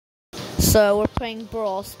So we're playing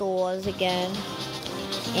Brawl Stars again.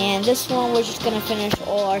 And this one we're just gonna finish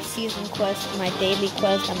all our season quests, my daily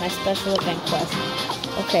quest, and my special event quest.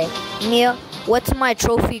 Okay, Mia, what's my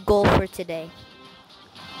trophy goal for today?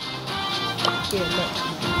 Here, look.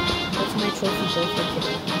 What's my trophy goal for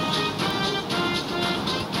today?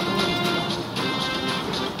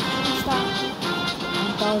 Stop.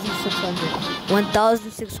 1,600.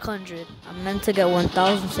 1,600. I'm meant to get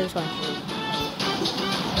 1,600.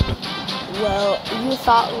 Well, you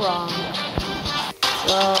thought wrong.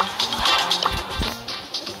 Well,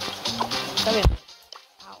 sorry.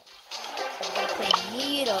 Ow. We gotta play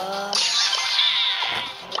Nita.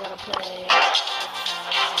 We gotta play.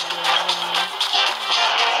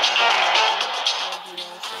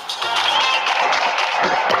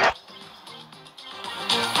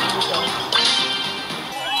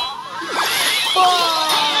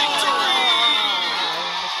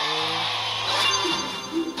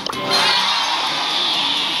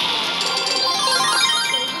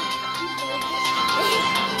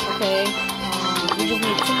 Okay, we just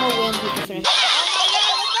need 2 more wins, we can finish.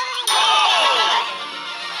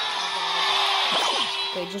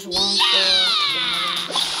 Okay, just 1 for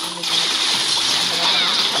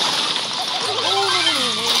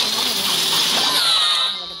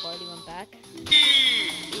the party went back.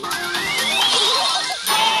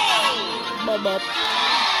 But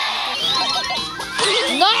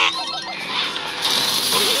no!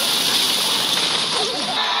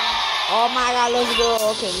 Oh my god, let's go.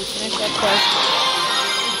 Okay, we finished that quest.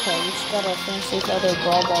 Okay, we just gotta finish this other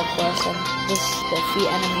brawl ball quest and this defeat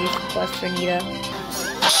enemies quest for Nita.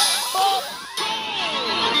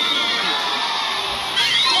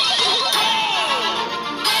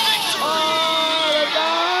 Oh, let's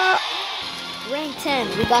go! Rank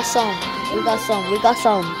 10, we got some. We got some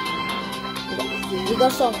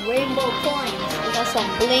rainbow coins. We got some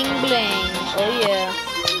bling bling. Oh yeah.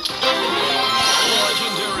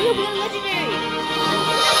 Legendary. Ooh, we got legendary.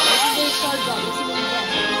 Legendary card drop. Let's see what we get.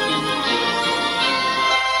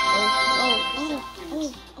 Oh.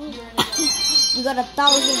 We got 1,000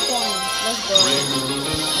 coins. Let's go.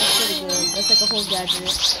 That's pretty good. That's like a whole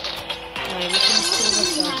gadget. Alright, we can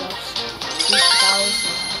see the card drops. 3,000.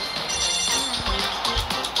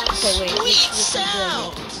 Okay, wait. Which can do it?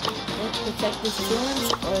 Let's protect this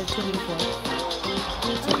challenge or 24.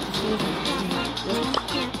 Protect the challenge.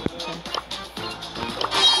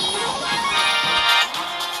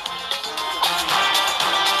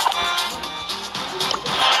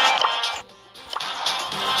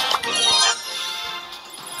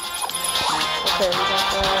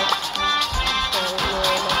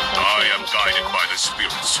 I am guided by the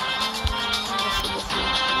spirits.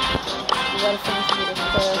 We gotta finish this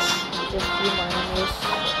quest. Just 3 more enemies.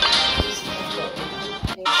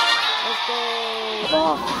 Let's go.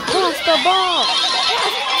 Ball! Pass the ball!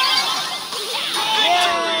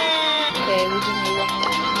 Yeah! Okay, we just need 1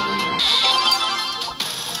 more enemy.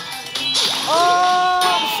 Oh,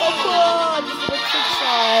 so cool! Just a trick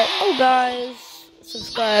shot. Oh, guys.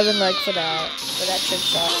 Subscribe and like for that trick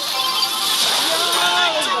shot.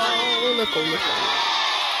 Yeah, let's go.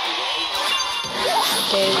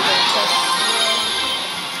 Okay, we're gonna quest.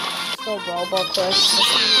 Let's go brawl ball quest.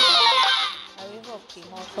 I have a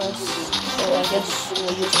Pokemon quest, so I guess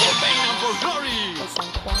we'll use it for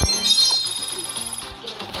some coins.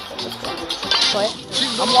 What?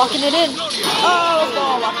 I'm walking it in. Oh, let's go.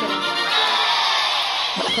 I'll walk it in.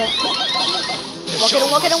 Okay. Walk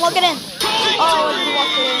it in. Oh, I just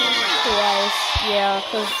walked it in twice. Yeah,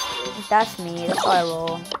 because that's me. That's how I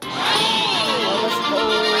roll. Oh, let's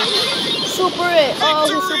go. Super it. Oh, we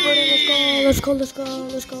super it. Let's go.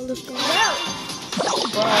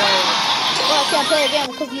 Bro. Well, I can't play again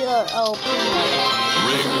because you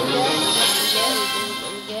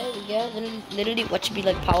we get. Literally, what should be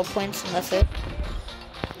like PowerPoints, and that's it.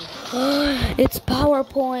 It's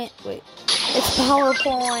PowerPoint. Wait. It's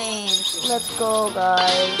PowerPoint. Let's go,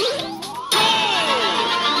 guys.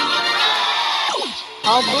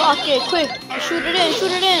 I'll block it, quick. Shoot it in.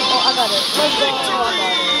 Oh, I got it. Let's go. I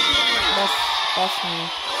got it. That's me.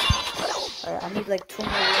 Alright, I need like 2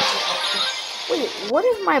 more wins. Wait, what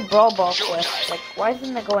is my brawl ball quest? Like, why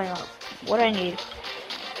isn't it going up? What do I need?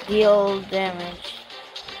 Deal damage.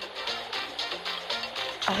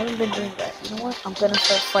 I haven't been doing that. You know what? I'm gonna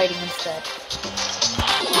start fighting instead.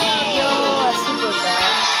 Yo, I super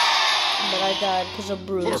bad. But I died because of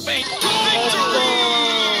Bruce. Let's go.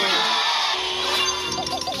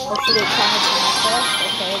 Hopefully they comment on my quest.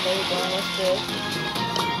 Okay, there you go. That's good.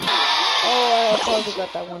 Oh, I probably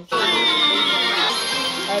got that one.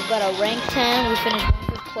 I've got a rank 10. We finished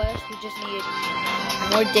one quest. We just need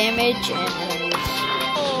more damage and enemies.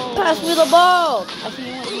 pass me the ball. Actually,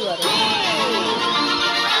 you want you got it.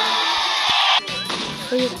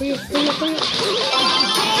 Hurry up, hurry up, hurry up, hurry up.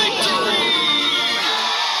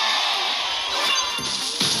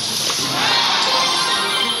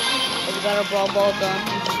 We got our brawl ball done.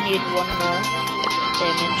 We just need one more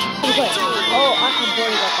damage. Oh, I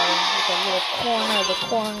already got that one. With the little corner of the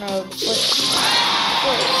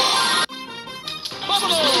foot.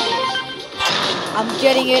 I'm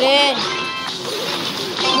getting it in.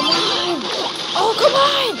 Oh, come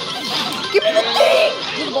on! Give me the thing!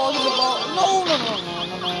 Give the ball, give the ball. No.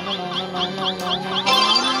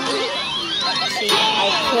 See, I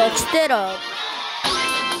clutched it up.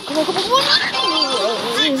 Come on. I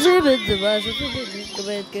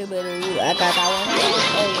got that one.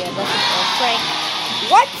 Oh yeah, that's Frank.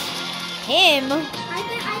 What? Him?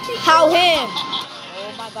 How him?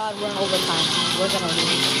 Oh my god, we're in overtime. We're gonna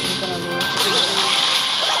lose.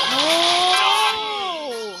 No!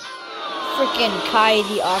 Freaking Kai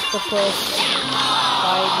the octopus.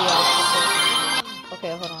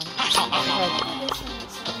 Okay, hold on.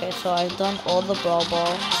 Okay, so I've done all the brawl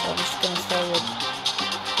balls. So I'm just gonna start with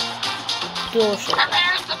dual showdown.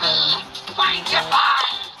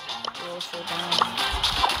 Dual showdown.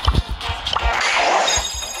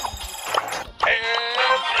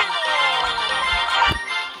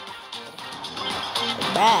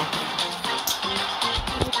 Back.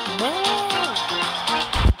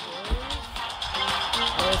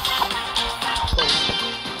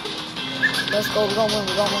 Let's go. We're gonna win.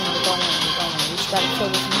 We just gotta kill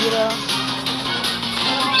this Mira.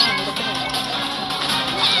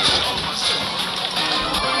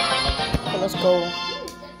 Okay, let's go.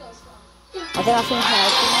 I think I finished my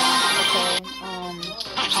ultimate. Okay.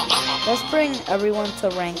 Let's bring everyone to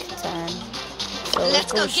rank 10. So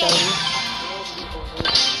let's go, Shelly.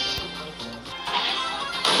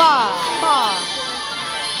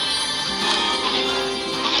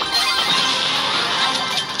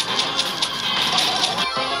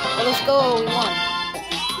 Let's go, we won.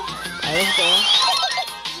 Alright, let's go.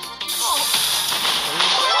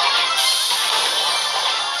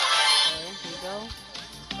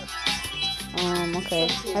 Okay, I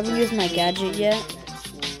haven't used my gadget yet.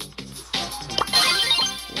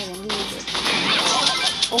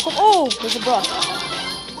 Oh, there's a brush.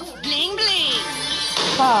 Bling bling.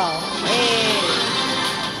 Wow, hey.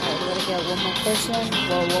 Alright, we gotta get one more person,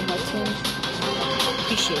 well, one more team.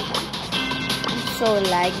 Appreciate it. I'm so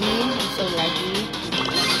laggy.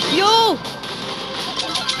 Yo!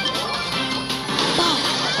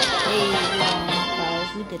 Hey, guys,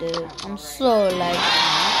 we did it. I'm so laggy.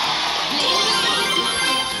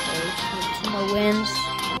 Two more wins.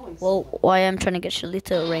 Well, why I'm trying to get Shelly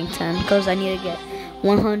to rank 10 because I need to get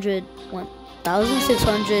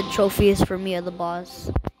 1,600 trophies for Mia the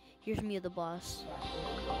boss. Here's Mia the boss.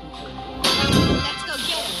 Let's go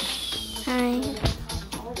get him. Hi.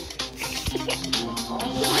 I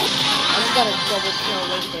just got a double kill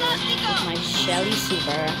right there with my Shelly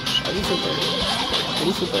Super.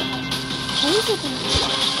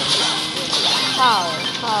 How?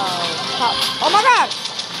 Oh my god!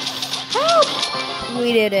 Help!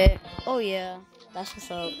 We did it. Oh yeah, that's what's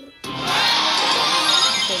up.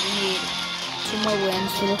 Okay, we need 2 more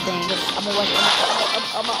wins for the thing. I'm gonna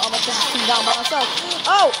take this team down by myself.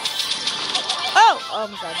 Oh,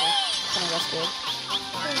 I'm sorry. Kind of rescued.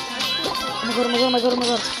 Oh my god.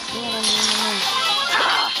 No.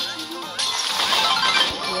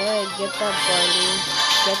 Yeah, get that Barley.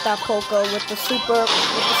 Get that Coco with the super.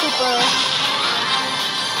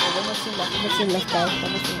 One more team left, guys.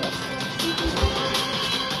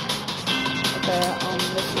 Okay,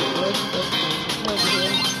 let's see. Where's here? Let's see.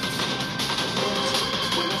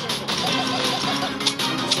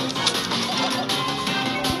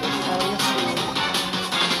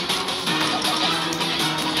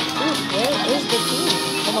 Ooh, where is the team?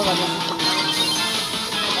 Oh my god.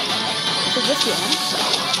 Is it just the M's?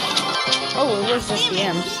 Oh, it was just the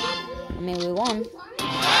M's. I mean, we won.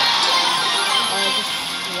 Just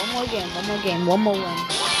one more game, one more win.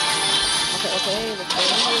 Okay, let's go.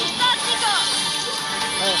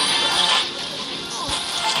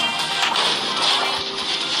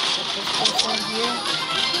 Here.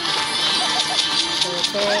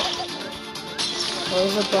 Okay.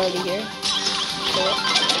 There's a birdie here. Okay.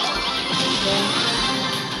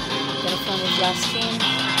 Gonna find his last team.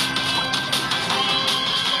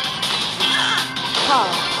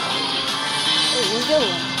 Wait, where's the other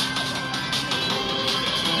one?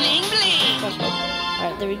 Bling bling.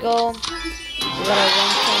 Alright, there we go. We got our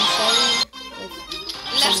 110 Shelly.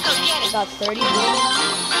 Let's go get We it. got 30 billion.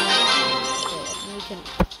 Okay, we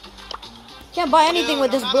can't buy anything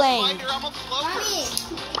with this bling.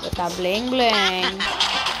 With that bling bling.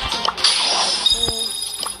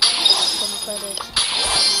 Some credit.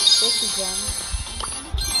 50 gems.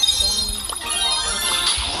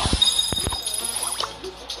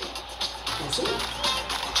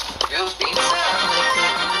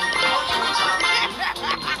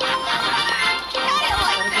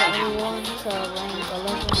 Everyone to rank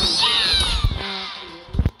 11.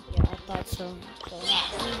 Yeah, I thought so.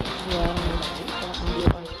 Yeah, I don't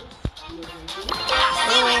know.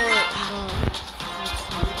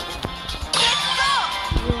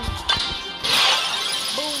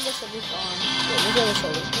 Boom, this will be fun. Look at this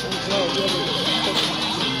one.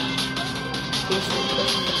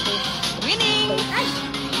 Winning!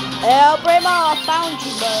 El Primo, I found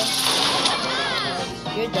you, bro.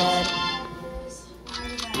 You're dead.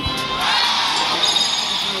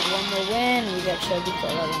 One more win, we got Chubby to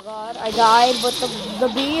 11. God, I died, but the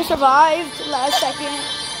bee survived last second.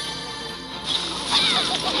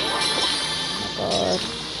 Oh my god.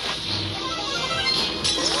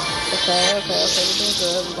 Okay, we're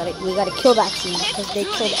doing good. We gotta kill that team because they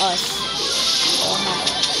killed us. Oh my god.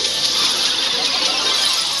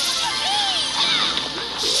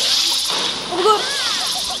 Oh my god!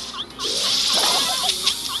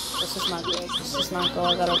 This is not good. This is not good. I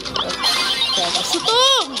gotta shoot them!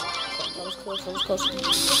 That was close. I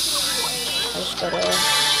just gotta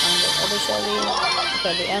find the other Shelly.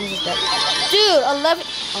 Okay, the M's is dead. Dude, 11.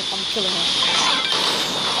 Oh, I'm killing him.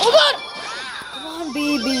 Oh my god! Come on,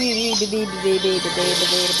 baby.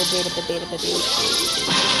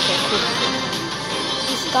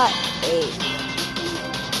 He's got 8.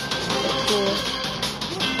 Cool.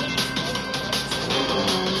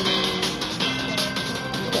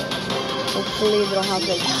 Hopefully they don't have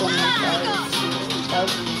like 25.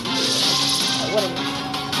 Whatever.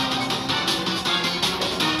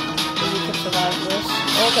 Maybe we can survive this.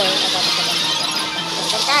 Okay,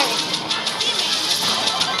 I got it.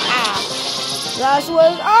 Ah. That was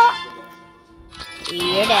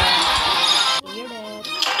You're dead. You're dead.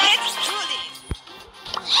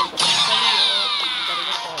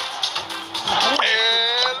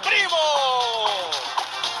 El Primo!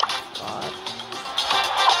 God.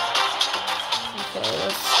 Okay,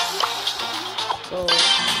 let's go. Oh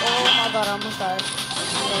my god, I almost died.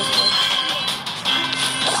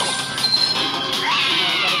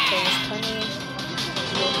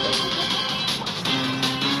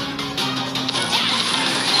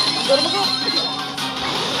 Go.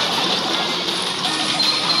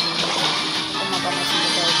 Oh my god, my team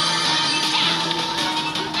is dead.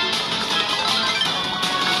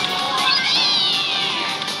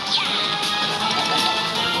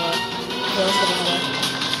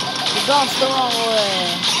 You're going the wrong way.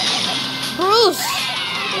 Bruce!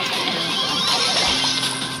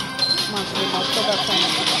 Come on, kill that penny.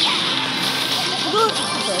 Good!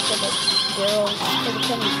 Okay, kill the girl. Kill the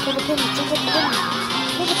penny. Kill the penny. Kill the penny.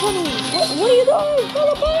 Kill the penny. What are you doing? Kill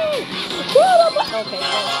the penny. Kill the penny. Okay,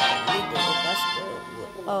 we did it. That's good.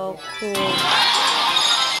 Oh, cool.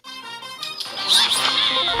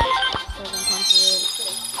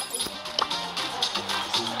 700.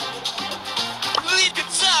 Lead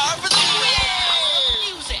guitar for the win!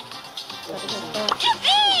 Music! Gotta get that.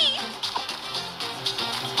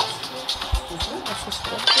 Let's just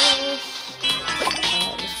get this.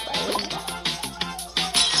 This button.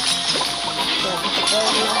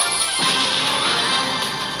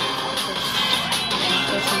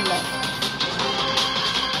 There's some left.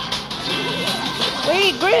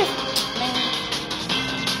 Wait, Griff! Man.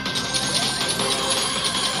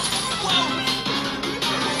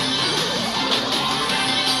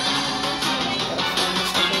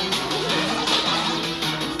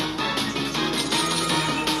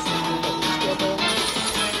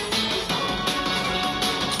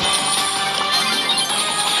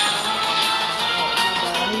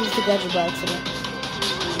 The gadget by accident.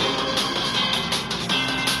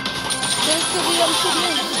 Oh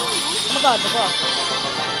my god, the ball.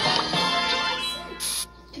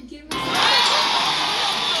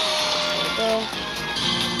 Well,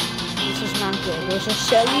 this is not good. There's a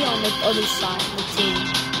Shelly on the other side of the team.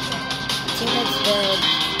 The team that's dead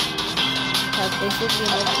has basically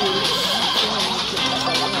no troops. Oh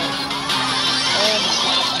my god.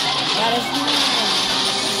 That is not.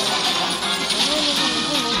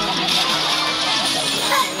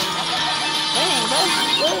 Dang, that's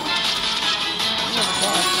good.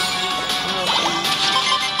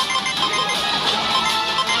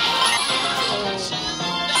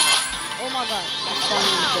 Oh my god, that's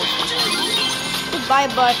funny. Goodbye,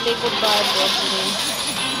 birthday. Goodbye, birthday.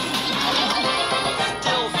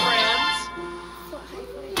 Still friends?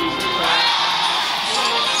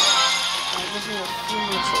 I just need a few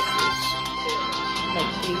more chips.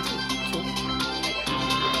 like 3, 2.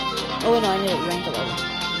 Oh wait, no, I need a rank 11.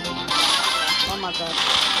 Oh my god.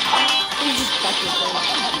 You just back your phone.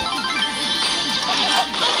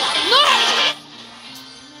 No!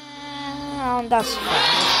 That's fine.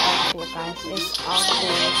 It's all cool, guys. It's all cool.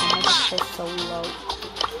 I'm gonna just play solo.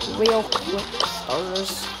 Real quick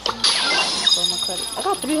starters. Chroma credits. I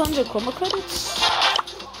got 300 chroma credits.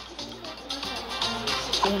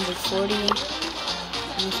 340.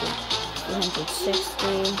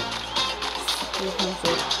 360.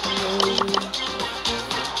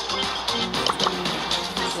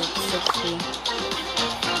 360.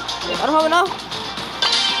 I don't have enough.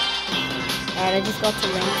 Alright, I just got to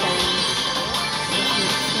rank 10. Just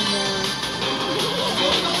need 2 more.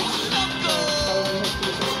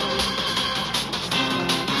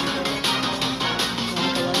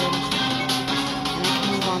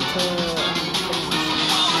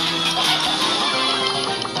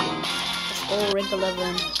 Rank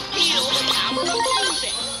 11.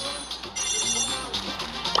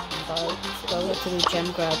 Go to the gem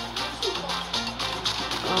grab.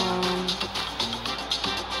 I'm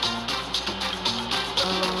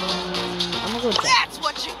gonna go gem. That's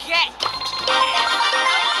what you get.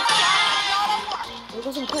 Look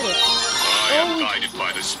at some credits. I am guided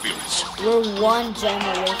by the spirits. We're 1 gem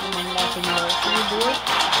away from unlocking more. Can you do it?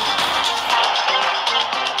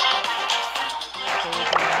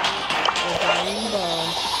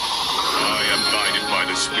 I am guided by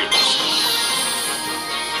the spirits.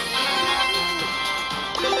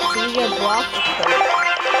 Can you get blocked?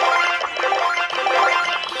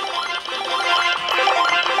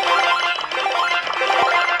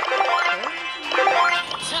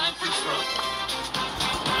 Time for trouble.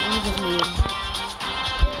 You just need,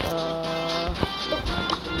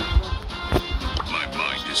 My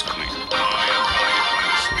mind is clear. I am guided by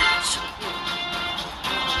the spirits.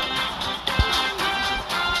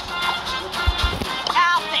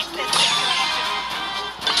 I'll fix this situation.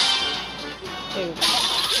 there you go.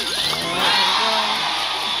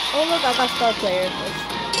 Oh look, I got star player.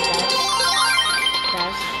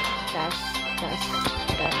 Dash.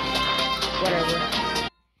 Whatever.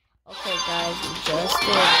 Okay guys, we just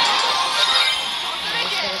did.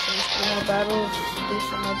 Just gotta finish 2 more battles, do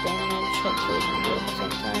some more damage, hopefully we can do it at the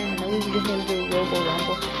same time, and then we just need to do Robo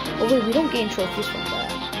Rumble. Oh wait, we don't gain trophies from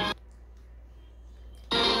that.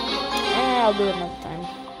 I'll do it another time.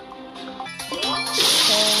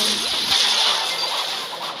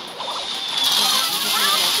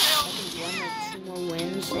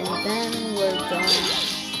 And then we're done.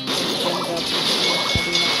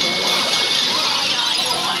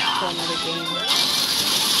 For another game.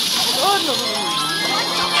 Oh no!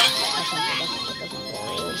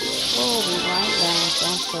 Oh, we went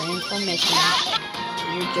down for information.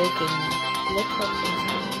 You're joking. Look how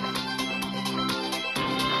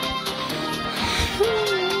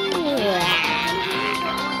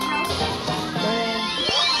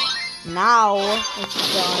now it's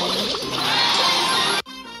done.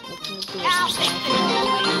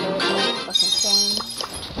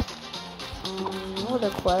 What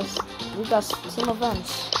other quest? We got team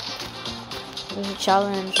events. There's a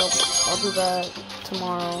challenge. I'll do that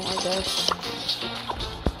tomorrow, I guess.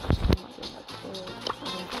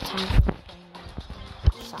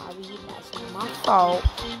 Sorry, that's my fault.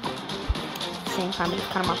 Same time, it's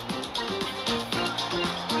kind of my fault.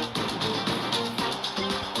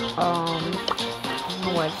 I don't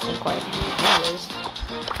know why it's so quiet. Anyways.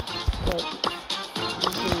 But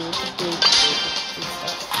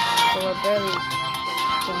so we're barely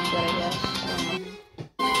doing good, I guess.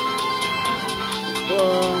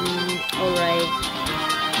 Alright.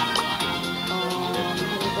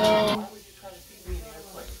 Here we go.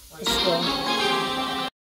 Let's go.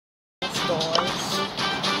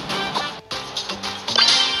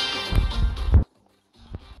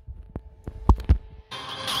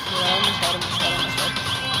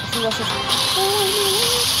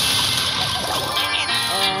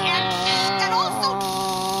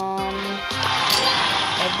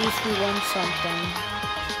 At least we won something.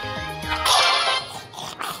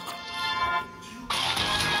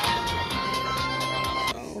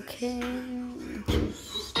 Okay.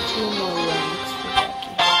 Just 2 more ranks for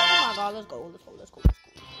Becky. Oh my god, let's go.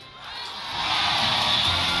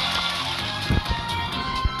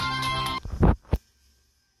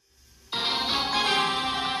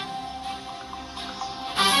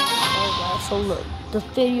 So look, the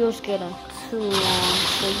video's getting too long,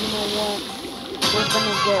 so you know what? We're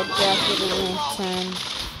gonna get back to the rank 10,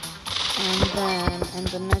 and then in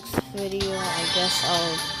the next video, I guess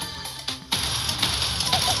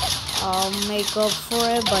I'll make up for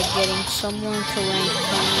it by getting someone to rank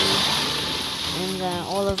 10, and then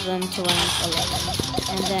all of them to rank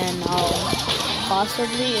 11. And then I'll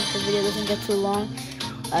possibly, if the video doesn't get too long,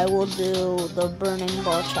 I will do the burning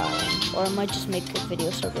ball challenge, or I might just make a video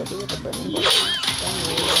separately with the burning ball challenge.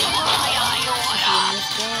 Anyways, see you in this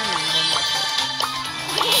game, and then that's it.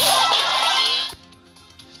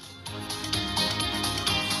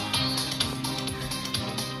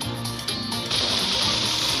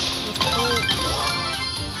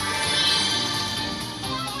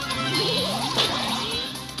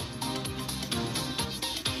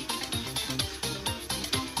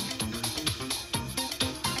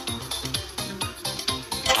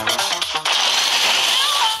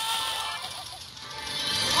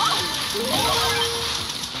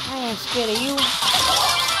 I ain't scared of you.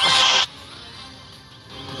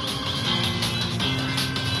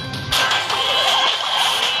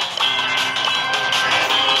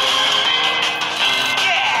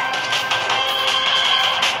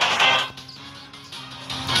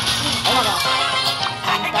 Oh my god.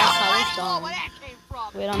 And that's how it's done. Where that came from?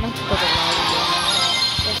 Wait, I'm meant to put it loud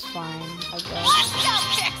again. It's fine, I guess. Let's go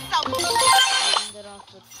kick some I ended off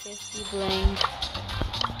with 50 blank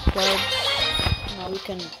clubs. Now we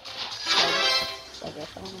can I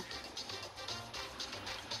guess, I don't know.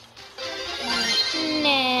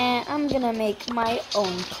 Nah, I'm gonna make my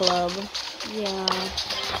own club. Yeah.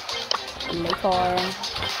 Later.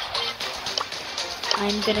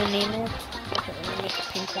 I'm gonna name it. Okay, I'm gonna make a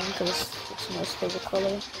pink one because it's my favorite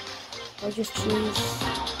color. I'll just choose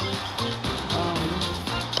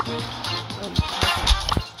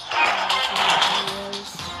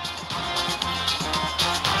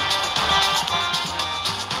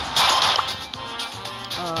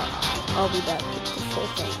I'll be back with the full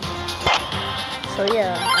thing. So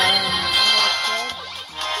yeah,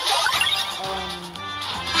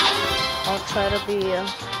 I'll try to be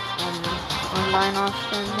online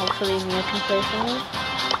often. Hopefully Mia can play for me.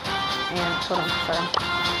 And hold on, sorry.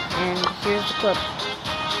 And here's the clip.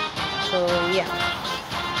 So yeah.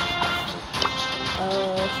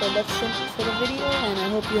 So that's it for the video, and I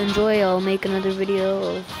hope you enjoy. I'll make another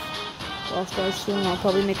video of Brawl Stars soon. I'll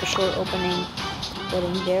probably make a short opening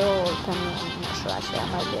getting Daryl, or Penny. I'm not sure actually.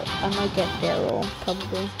 I might get Daryl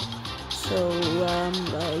probably. So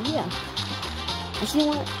yeah. Actually,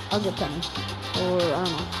 you know what? I'll get Penny, or I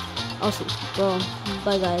don't know. I'll see. Well,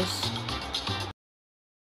 bye guys.